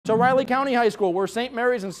To Riley County High School, where St.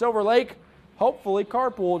 Mary's and Silver Lake hopefully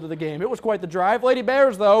carpool to the game. It was quite the drive. Lady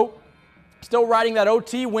Bears, though, still riding that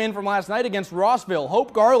OT win from last night against Rossville.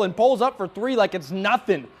 Hope Garland pulls up for three like it's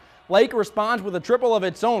nothing. Lake responds with a triple of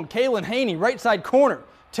its own. Kaylin Haney, right side corner,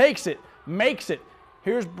 takes it, makes it.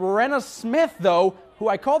 Here's Brenna Smith, though, who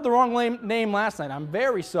I called the wrong name last night. I'm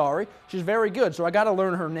very sorry. She's very good, so I got to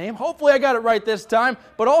learn her name. Hopefully I got it right this time,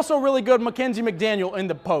 but also really good Mackenzie McDaniel in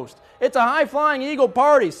the post. It's a high-flying Eagle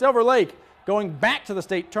party. Silver Lake going back to the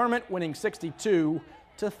state tournament, winning 62-32.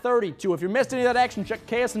 If you missed any of that action, check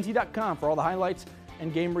KSNT.com for all the highlights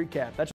and game recap. That's